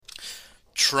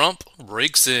Trump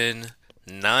rakes in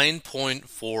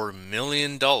 $9.4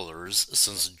 million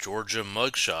since Georgia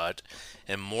mugshot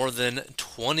and more than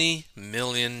 $20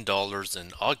 million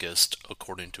in August,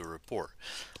 according to a report.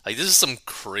 Like, this is some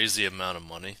crazy amount of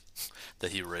money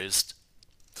that he raised.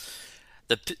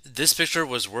 This picture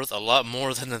was worth a lot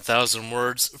more than 1,000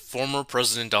 words. Former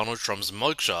President Donald Trump's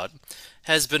mugshot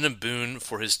has been a boon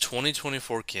for his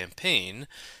 2024 campaign,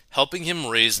 helping him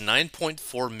raise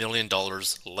 $9.4 million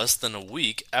less than a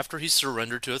week after he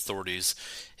surrendered to authorities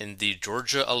in the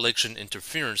Georgia election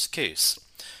interference case.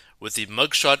 With the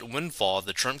mugshot windfall,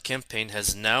 the Trump campaign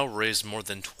has now raised more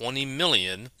than $20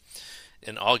 million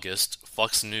in August,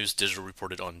 Fox News Digital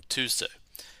reported on Tuesday.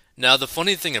 Now, the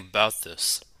funny thing about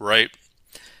this, right,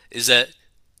 is that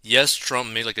yes, Trump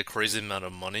made like a crazy amount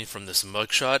of money from this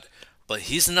mugshot, but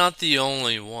he's not the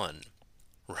only one,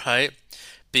 right?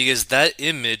 Because that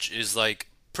image is like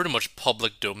pretty much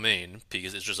public domain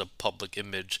because it's just a public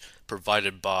image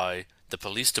provided by the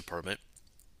police department.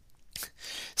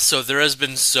 So there has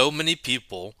been so many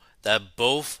people that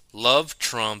both love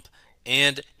Trump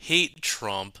and hate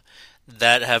Trump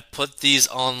that have put these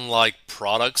on like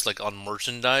products, like on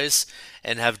merchandise,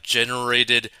 and have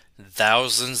generated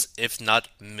thousands, if not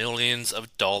millions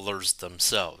of dollars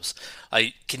themselves.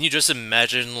 Can you just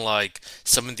imagine like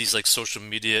some of these like social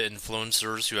media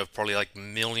influencers who have probably like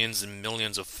millions and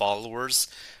millions of followers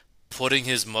putting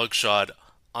his mugshot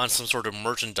on some sort of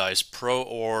merchandise, pro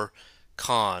or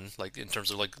con, like in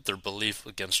terms of like their belief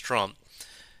against Trump,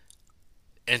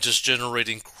 and just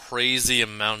generating crazy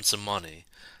amounts of money.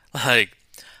 Like,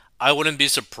 I wouldn't be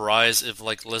surprised if,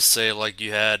 like, let's say, like,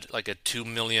 you had like a 2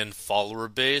 million follower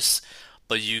base,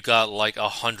 but you got like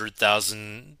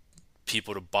 100,000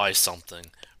 people to buy something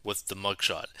with the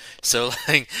mugshot. So,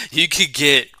 like, you could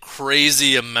get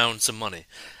crazy amounts of money.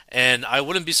 And I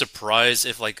wouldn't be surprised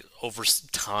if, like, over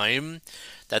time,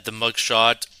 that the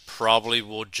mugshot probably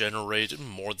will generate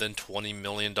more than $20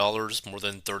 million, more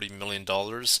than $30 million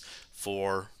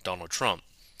for Donald Trump.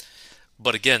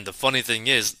 But again, the funny thing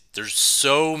is, there's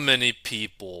so many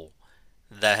people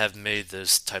that have made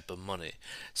this type of money.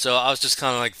 So I was just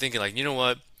kind of like thinking, like, you know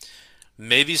what?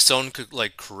 Maybe someone could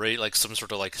like create like some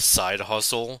sort of like side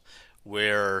hustle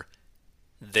where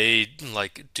they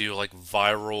like do like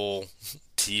viral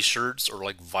t-shirts or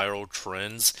like viral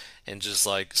trends and just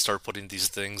like start putting these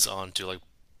things onto like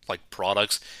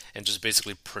products and just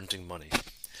basically printing money.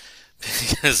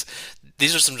 Because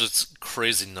these are some just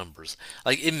crazy numbers.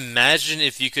 Like, imagine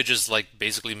if you could just like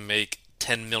basically make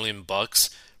 10 million bucks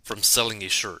from selling a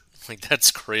shirt. Like, that's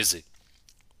crazy.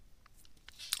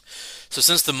 So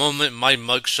since the moment my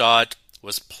mugshot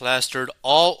was plastered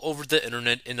all over the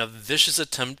internet in a vicious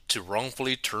attempt to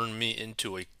wrongfully turn me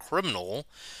into a criminal,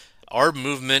 our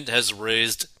movement has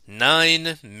raised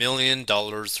 $9 million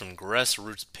from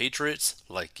grassroots patriots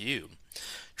like you.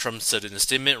 Trump said in a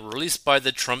statement released by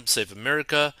the Trump Save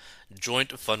America Joint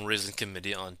Fundraising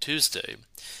Committee on Tuesday.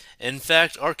 In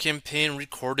fact, our campaign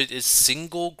recorded its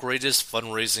single greatest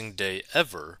fundraising day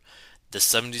ever, the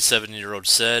 77-year-old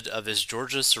said of his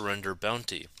Georgia surrender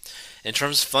bounty. And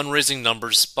Trump's fundraising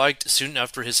numbers spiked soon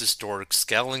after his historic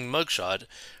scowling mugshot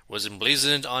was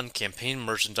emblazoned on campaign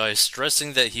merchandise,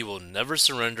 stressing that he will never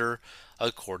surrender,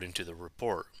 according to the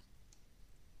report.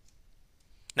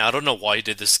 Now, I don't know why he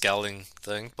did this scowling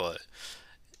thing, but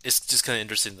it's just kind of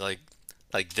interesting.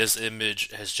 Like this image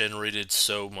has generated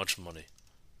so much money.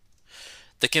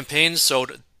 The campaign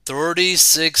sold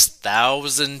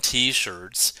 36,000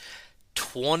 T-shirts,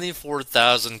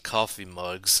 24,000 coffee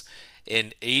mugs,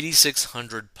 and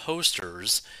 8,600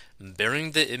 posters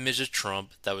bearing the image of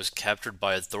Trump that was captured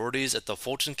by authorities at the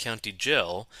Fulton County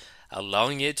Jail,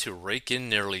 allowing it to rake in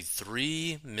nearly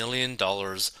 $3 million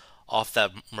off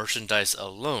that merchandise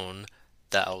alone,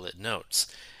 the outlet notes.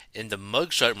 And the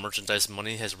mugshot merchandise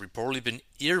money has reportedly been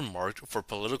earmarked for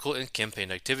political and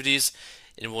campaign activities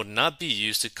and will not be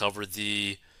used to cover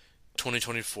the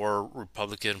 2024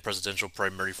 Republican presidential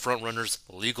primary frontrunners'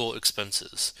 legal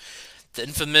expenses. The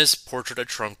infamous portrait of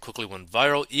Trump quickly went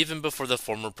viral even before the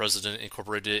former president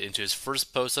incorporated it into his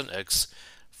first post on X,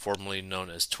 formerly known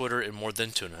as Twitter, in more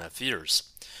than 2.5 years.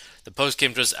 The post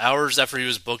came just hours after he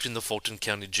was booked in the Fulton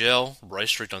County Jail,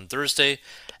 Rice Street, on Thursday,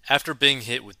 after being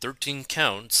hit with 13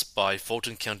 counts by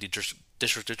Fulton County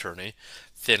District Attorney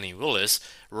Fannie Willis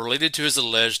related to his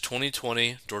alleged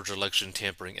 2020 Georgia election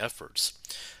tampering efforts.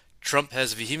 Trump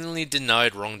has vehemently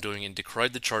denied wrongdoing and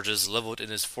decried the charges leveled in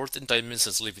his fourth indictment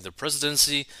since leaving the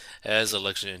presidency as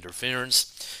election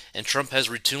interference, and Trump has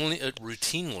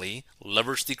routinely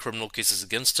leveraged the criminal cases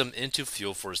against him into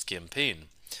fuel for his campaign.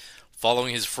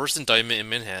 Following his first indictment in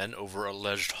Manhattan over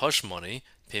alleged hush money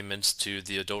payments to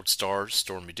the adult star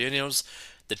Stormy Daniels,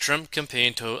 the Trump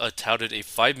campaign touted a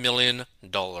 $5 million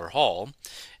haul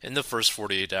in the first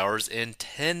 48 hours and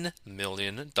 $10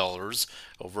 million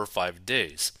over 5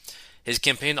 days. His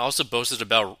campaign also boasted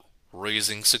about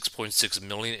raising $6.6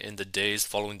 million in the days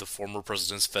following the former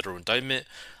president's federal indictment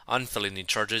on felony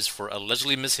charges for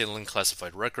allegedly mishandling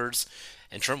classified records,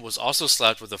 and Trump was also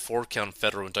slapped with a 4-count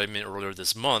federal indictment earlier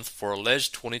this month for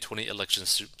alleged 2020 election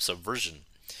subversion.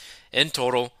 In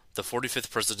total, the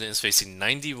 45th president is facing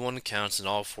 91 counts in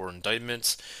all 4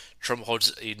 indictments. Trump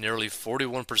holds a nearly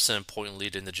 41% point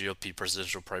lead in the GOP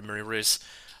presidential primary race,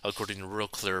 according to Real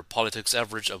Clear Politics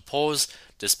average of polls,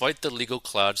 despite the legal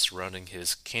cloud surrounding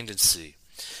his candidacy.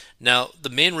 Now, the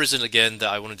main reason, again, that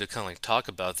I wanted to kind of like talk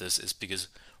about this is because,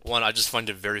 one, I just find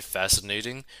it very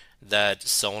fascinating that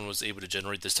someone was able to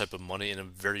generate this type of money in a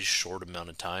very short amount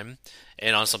of time,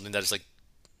 and on something that is like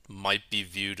might be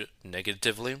viewed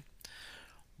negatively.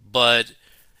 But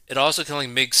it also kind of like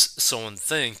makes someone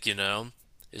think,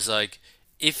 is like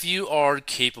if you are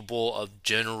capable of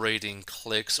generating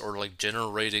clicks or like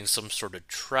generating some sort of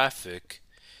traffic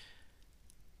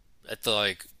at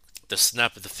the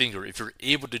snap of the finger, if you're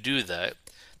able to do that,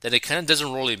 then it kind of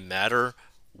doesn't really matter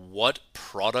what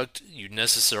product you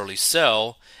necessarily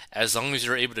sell, as long as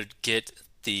you're able to get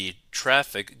the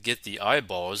traffic, get the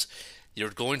eyeballs, you're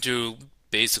going to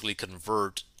basically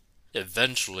convert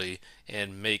eventually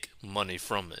and make money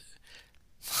from it.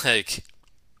 Like,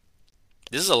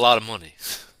 this is a lot of money.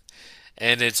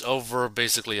 And it's over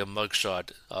basically a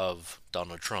mugshot of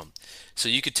Donald Trump. So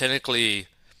you could technically,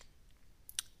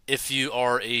 if you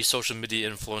are a social media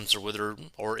influencer,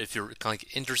 or if you're kind of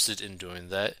like interested in doing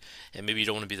that, and maybe you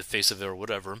don't want to be the face of it or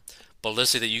whatever, but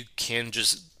let's say that you can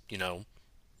just,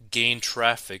 gain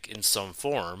traffic in some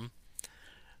form,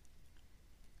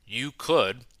 you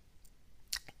could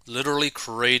literally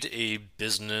create a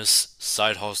business,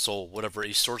 side hustle, whatever,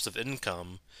 a source of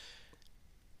income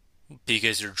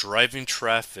because you're driving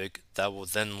traffic that will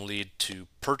then lead to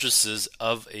purchases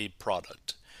of a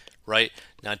product, right?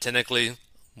 Now, technically,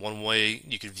 one way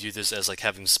you could view this as like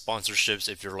having sponsorships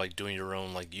if you're like doing your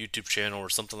own like YouTube channel or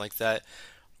something like that,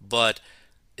 but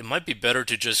it might be better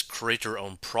to just create your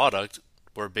own product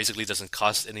where it basically doesn't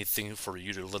cost anything for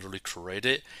you to literally create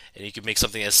it, and you can make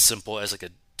something as simple as like a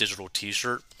digital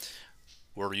t-shirt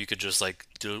where you could just like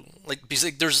do like because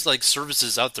like, there's like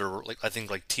services out there like I think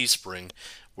like Teespring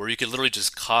where you could literally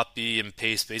just copy and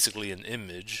paste basically an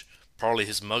image, probably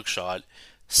his mugshot,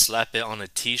 slap it on a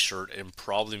t-shirt and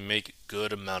probably make a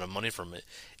good amount of money from it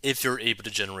if you're able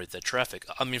to generate that traffic.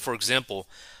 I mean, for example,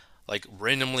 like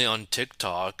randomly on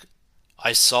TikTok,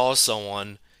 I saw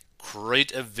someone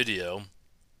create a video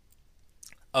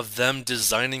of them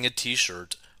designing a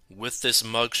t-shirt with this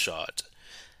mugshot,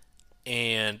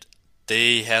 and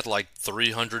they had like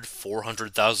 300,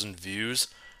 400,000 views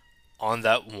on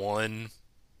that one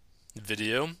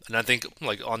video. And I think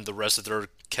like on the rest of their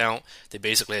account, they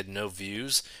basically had no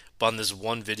views. But on this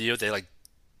one video, they had like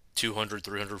 200,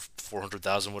 300,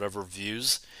 400,000, whatever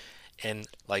views, and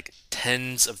like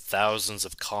tens of thousands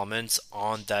of comments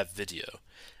on that video.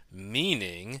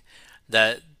 Meaning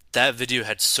that that video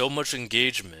had so much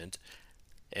engagement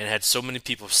and had so many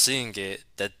people seeing it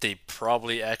that they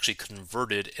probably actually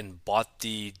converted and bought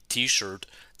the t-shirt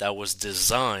that was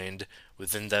designed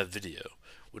within that video,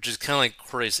 which is kind of like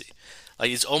crazy.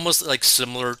 Like it's almost like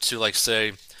similar to like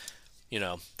say,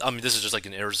 I mean this is just like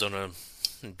an Arizona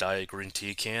diet green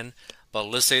tea can, but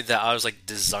let's say that I was like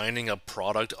designing a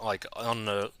product like on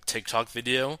a TikTok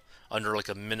video under like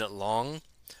a minute long.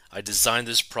 I designed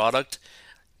this product,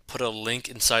 put a link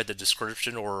inside the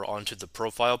description or onto the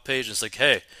profile page. And it's like,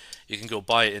 hey, you can go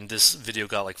buy it. And this video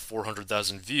got like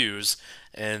 400,000 views,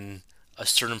 and a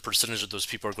certain percentage of those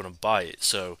people are going to buy it.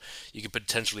 So you could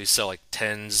potentially sell like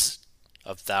tens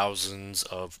of thousands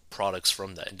of products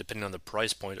from that. And depending on the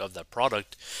price point of that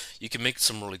product, you can make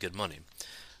some really good money.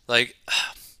 Like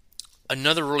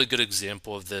another really good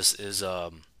example of this is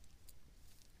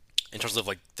in terms of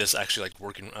like this actually like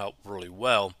working out really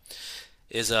well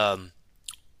is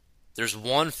there's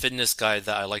one fitness guy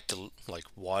that I like to like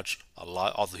watch a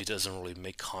lot, although he doesn't really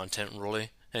make content really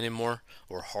anymore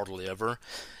or hardly ever,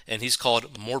 and he's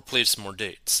called More Plates, More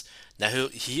Dates. Now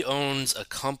he owns a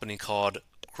company called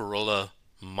Gorilla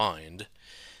Mind.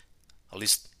 At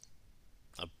least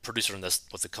I'm pretty certain that's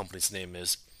what the company's name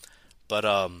is.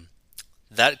 But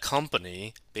that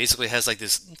company basically has like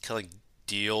this kind of like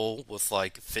deal with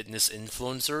like fitness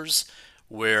influencers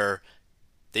where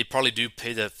they probably do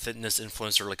pay the fitness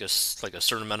influencer like a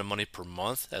certain amount of money per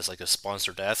month as like a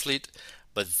sponsored athlete,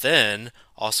 but then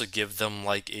also give them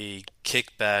like a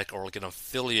kickback or like an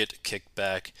affiliate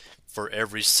kickback for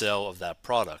every sale of that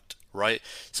product, right?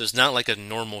 So it's not like a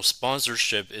normal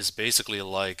sponsorship is basically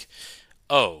like,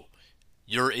 oh,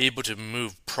 you're able to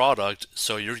move product,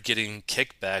 so you're getting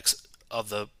kickbacks of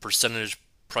the percentage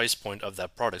price point of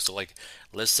that product. So like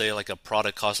let's say like a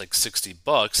product costs like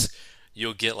 $60,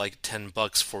 you'll get like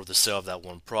 $10 for the sale of that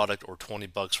one product or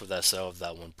 $20 for that sale of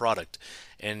that one product.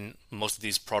 And most of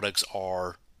these products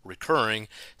are recurring,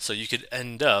 so you could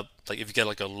end up like if you get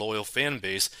like a loyal fan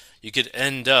base, you could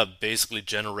end up basically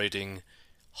generating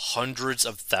hundreds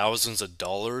of thousands of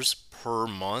dollars per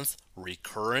month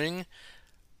recurring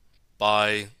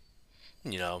by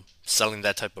selling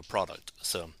that type of product.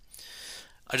 So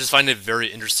I just find it very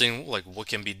interesting, like what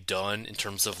can be done in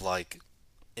terms of like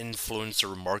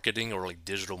influencer marketing or like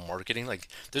digital marketing. Like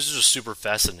this is just super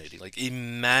fascinating. Like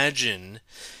imagine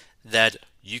that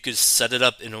you could set it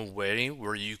up in a way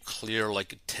where you clear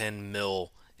like 10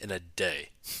 mil in a day,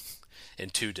 in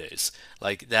 2 days.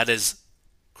 Like that is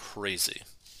crazy.